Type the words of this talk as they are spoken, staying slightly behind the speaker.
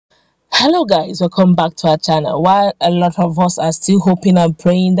Hello guys, welcome back to our channel. While a lot of us are still hoping and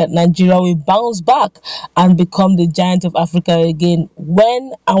praying that Nigeria will bounce back and become the giant of Africa again,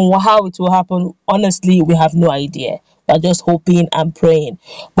 when and how it will happen, honestly, we have no idea. We're just hoping and praying.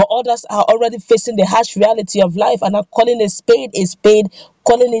 But others are already facing the harsh reality of life and are calling a spade,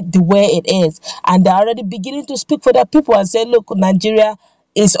 calling it the way it is. And they're already beginning to speak for their people and say, look, Nigeria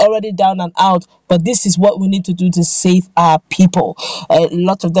is already down and out, but this is what we need to do to save our people. A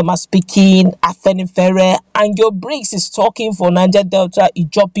lot of them are speaking. Afenifere and your breaks is talking for Niger Delta,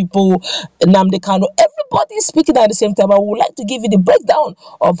 Ijo people, Nnamdi Kanu. Everybody is speaking at the same time. I would like to give you the breakdown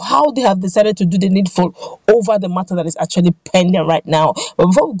of how they have decided to do the needful over the matter that is actually pending right now. But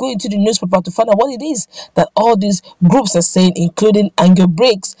before we go into the newspaper to find out what it is that all these groups are saying, including Anger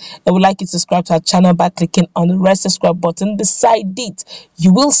Breaks, I would like you to subscribe to our channel by clicking on the red subscribe button beside it.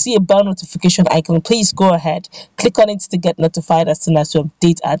 You will see a bell notification icon. Please go ahead, click on it to get notified as soon as we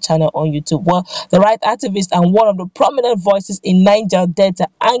update our channel on YouTube. Well, the right activist and one of the prominent voices in Niger Delta,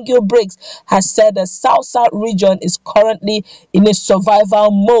 Anger Breaks, has said the South region is currently in a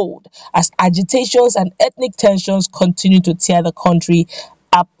survival mode as agitations and ethnic tensions continue to tear the country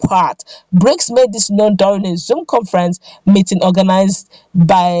apart. Breaks made this known during a Zoom conference meeting organized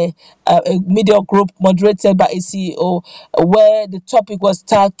by a media group moderated by a CEO, where the topic was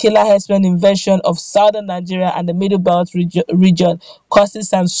tagged Killer Herdsmen Invasion of Southern Nigeria and the Middle Belt region,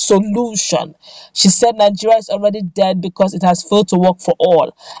 Causes and Solution. She said Nigeria is already dead because it has failed to work for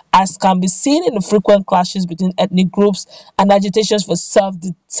all, as can be seen in the frequent clashes between ethnic groups and agitations for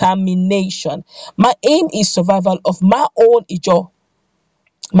self-determination. My aim is survival of my own Ijo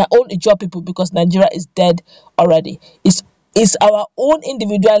people, because Nigeria is dead already. It's our own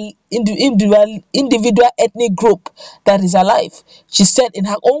individual ethnic group that is alive, she said in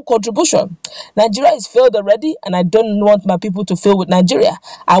her own contribution. Nigeria is failed already, and I don't want my people to fail with Nigeria.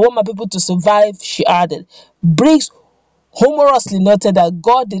 I want my people to survive, she added. Briggs humorously noted that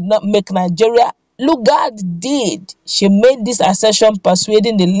God did not make Nigeria. Look, God did. She made this assertion,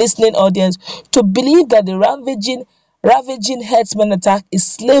 persuading the listening audience to believe that the ravaging herdsmen attack is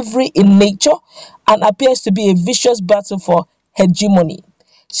slavery in nature and appears to be a vicious battle for hegemony.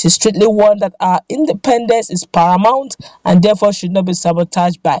 She strictly warned that our independence is paramount and therefore should not be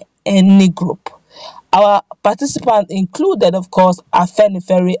sabotaged by any group. Our participants included, of course,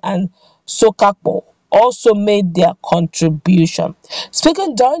 Afenifere and Sokakpo, also made their contribution.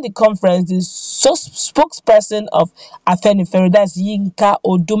 Speaking during the conference, the spokesperson of Afenifere, that's Yinka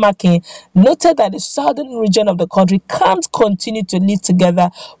Odumakin, noted that the southern region of the country can't continue to live together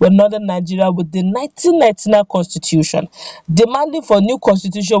with northern Nigeria with the 1999 constitution, demanding for a new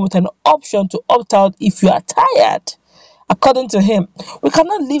constitution with an option to opt out if you are tired. According to him, we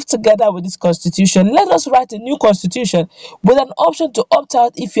cannot live together with this constitution. Let us write a new constitution with an option to opt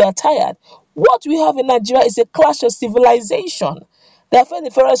out if you are tired. What we have in Nigeria is a clash of civilization. The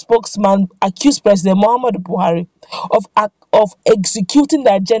Afenifere spokesman accused President Muhammadu Buhari of executing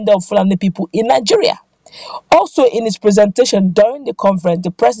the agenda of Fulani people in Nigeria. Also, in his presentation during the conference,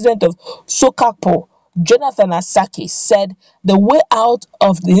 the president of Sokakpo, Jonathan Asaki, said the way out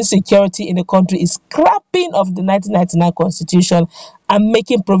of the insecurity in the country is scrapping of the 1999 constitution and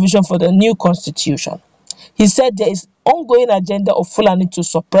making provision for the new constitution. He said there is ongoing agenda of Fulani to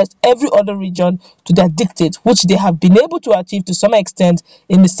suppress every other region to their dictate, which they have been able to achieve to some extent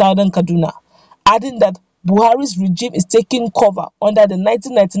in the southern Kaduna, adding that Buhari's regime is taking cover under the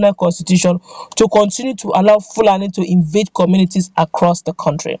 1999 constitution to continue to allow Fulani to invade communities across the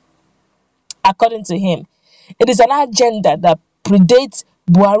country. According to him, it is an agenda that predates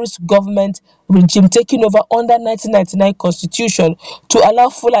Buhari's government regime taking over under 1999 constitution to allow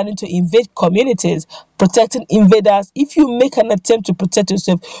Fulani to invade communities, protecting invaders. If you make an attempt to protect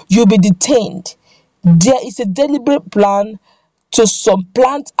yourself, you'll be detained. There is a deliberate plan to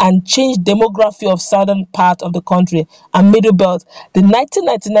supplant and change demography of southern part of the country and middle belt. The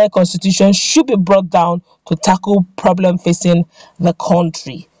 1999 constitution should be brought down to tackle problem facing the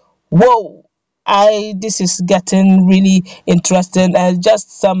country. Whoa. This is getting really interesting.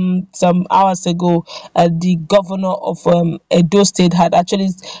 Just some hours ago, the governor of Edo State had actually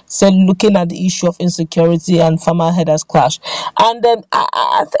said, looking at the issue of insecurity and farmer headers clash, and then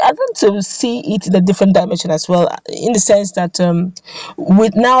I want to see it in a different dimension as well, in the sense that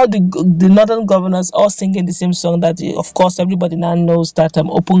with now the northern governors all singing the same song, that of course everybody now knows that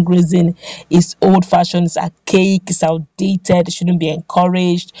open grazing is old-fashioned, it's archaic, it's outdated, it shouldn't be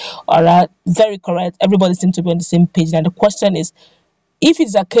encouraged. All right, very correct. Everybody seems to be on the same page. Now the question is, if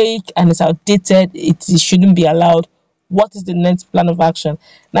it's archaic and it's outdated, it shouldn't be allowed. What is the next plan of action?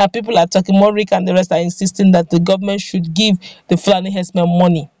 Now people are talking, Morik and the rest are insisting that the government should give the Fulani herdsmen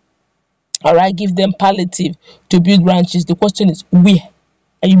money. All right, give them palliative to build ranches. The question is, where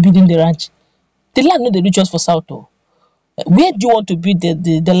are you building the ranch? The land no dey reach us for south oh. Where do you want to build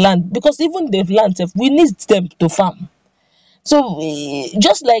the land? Because even the land sef, we need them to farm. So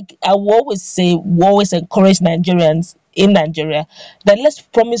just like I will always say, we always encourage Nigerians in Nigeria that let's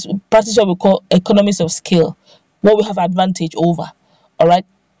practice what we call economies of scale, what we have advantage over. All right.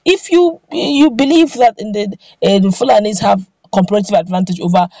 If you believe that the Fulanis have comparative advantage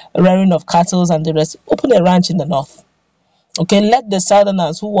over rearing of cattle and the rest, open a ranch in the north. Okay, let the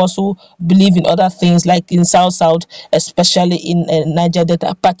southerners who also believe in other things, like in south, especially in Niger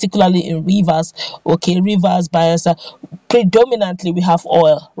Delta, particularly in rivers. Okay, rivers, Bayelsa, predominantly we have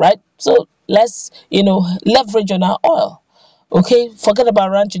oil, right? So let's leverage on our oil. Okay, forget about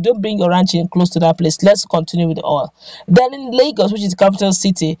ranching. Don't bring your ranching close to that place. Let's continue with the oil. Then in Lagos, which is the capital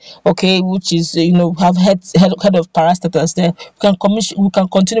city, okay, which is have head of parastatals there. We can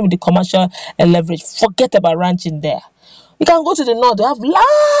continue with the commercial leverage. Forget about ranching there. You can go to the north. They have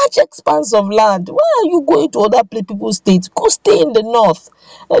large expanse of land. Why are you going to other people's states? Go stay in the north.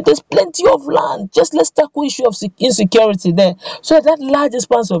 There's plenty of land. Just let's tackle issue of insecurity there. So that large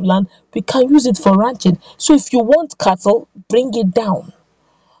expanse of land, we can use it for ranching. So if you want cattle, bring it down.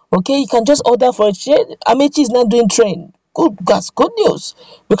 Okay, you can just order for it. Amechi is not doing train. Good, that's good news.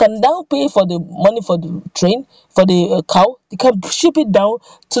 We can now pay for the money for the train, for the cow. You can ship it down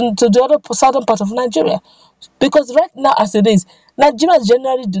to the other southern part of Nigeria. Because right now, as it is, Nigerians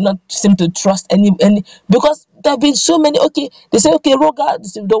generally do not seem to trust any because there have been so many. Okay, they say okay, Roga, they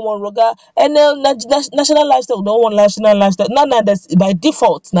say we don't want Roga, and then national lifestyle, we don't want national lifestyle. Now that's by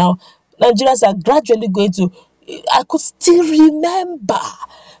default. Now Nigerians are gradually going to. I could still remember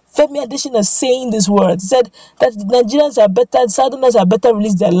Femi Adesina saying these words. He said that Nigerians are better, Southerners are better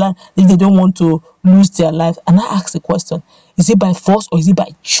release their land if they don't want to lose their life. And I asked the question: is it by force or is it by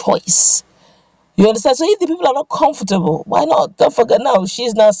choice? You understand? So if the people are not comfortable, why not? Don't forget now,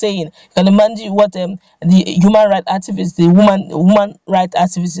 she's now saying, you can imagine what the human rights activist, the woman rights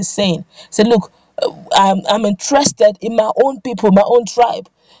activist is saying. Say, look, I'm interested in my own people, my own tribe.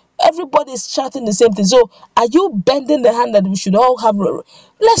 Everybody's shouting the same thing. So are you bending the hand that we should all have?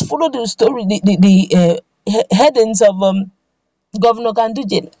 Let's follow the story, the headings of Governor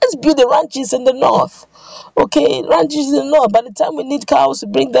Ganduje. Let's build the ranches in the north. Okay, ranches in the north. By the time we need cows to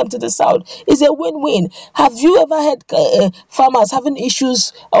bring them to the south, it's a win-win. Have you ever had farmers having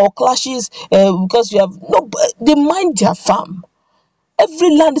issues or clashes because you have no? They mind their farm.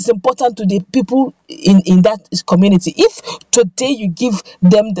 Every land is important to the people in that community. If today you give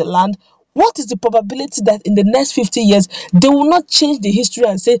them the land, what is the probability that in the next 50 years they will not change the history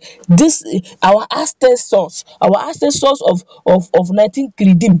and say this our ancestors of 19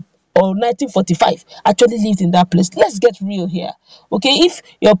 Kridim or 1945 actually lived in that place? Let's get real here. Okay, if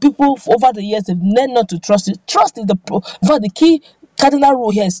your people over the years have learned not to trust it, trust is the key cardinal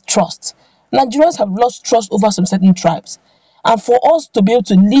rule here is trust. Nigerians have lost trust over some certain tribes. And for us to be able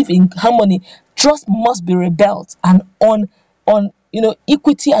to live in harmony, trust must be rebuilt and on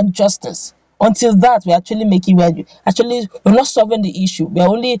equity and justice. Until that, we're actually we're not solving the issue. We're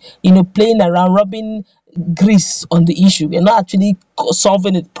only playing around, rubbing grease on the issue. We're not actually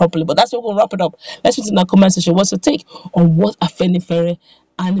solving it properly. But that's what we'll wrap it up. Let's put in our comment section. What's your take on what Afenifere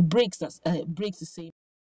and breaks is saying?